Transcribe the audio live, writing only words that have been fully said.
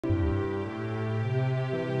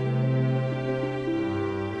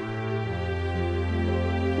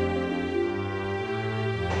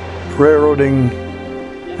railroading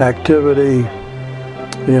activity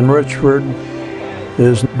in Richford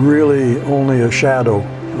is really only a shadow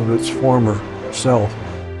of its former self.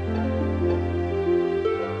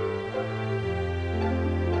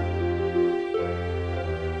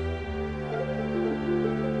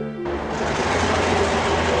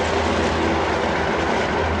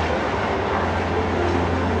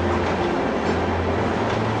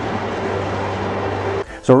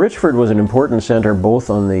 So Richford was an important center both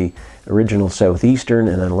on the original southeastern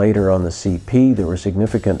and then later on the CP. There were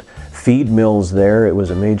significant feed mills there. It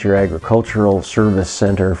was a major agricultural service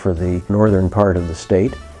center for the northern part of the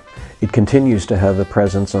state. It continues to have a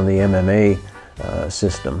presence on the MMA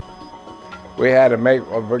system. We had to make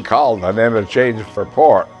what we called an interchange for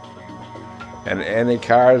port. And any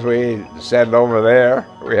cars we send over there,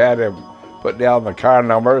 we had to put down the car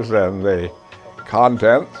numbers and the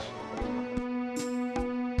contents.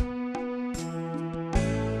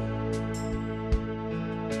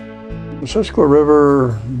 The Missisquoi River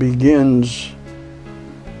begins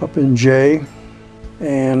up in Jay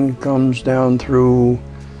and comes down through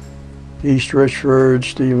East Richford,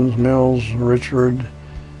 Stevens Mills, Richford,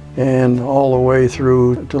 and all the way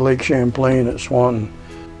through to Lake Champlain at Swan.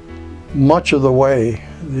 Much of the way,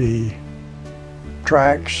 the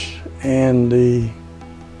tracks and the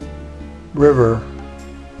river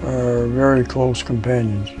are very close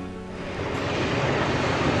companions.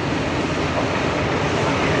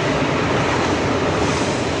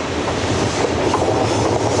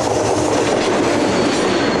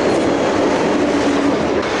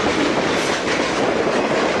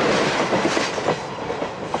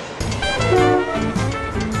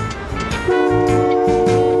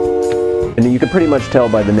 And you can pretty much tell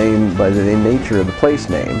by the name, by the nature of the place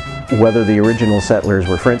name, whether the original settlers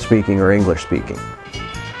were French-speaking or English-speaking.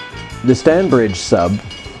 The Stanbridge sub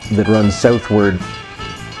that runs southward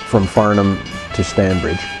from Farnham to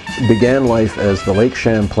Stanbridge began life as the Lake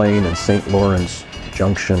Champlain and St. Lawrence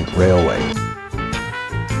Junction Railway.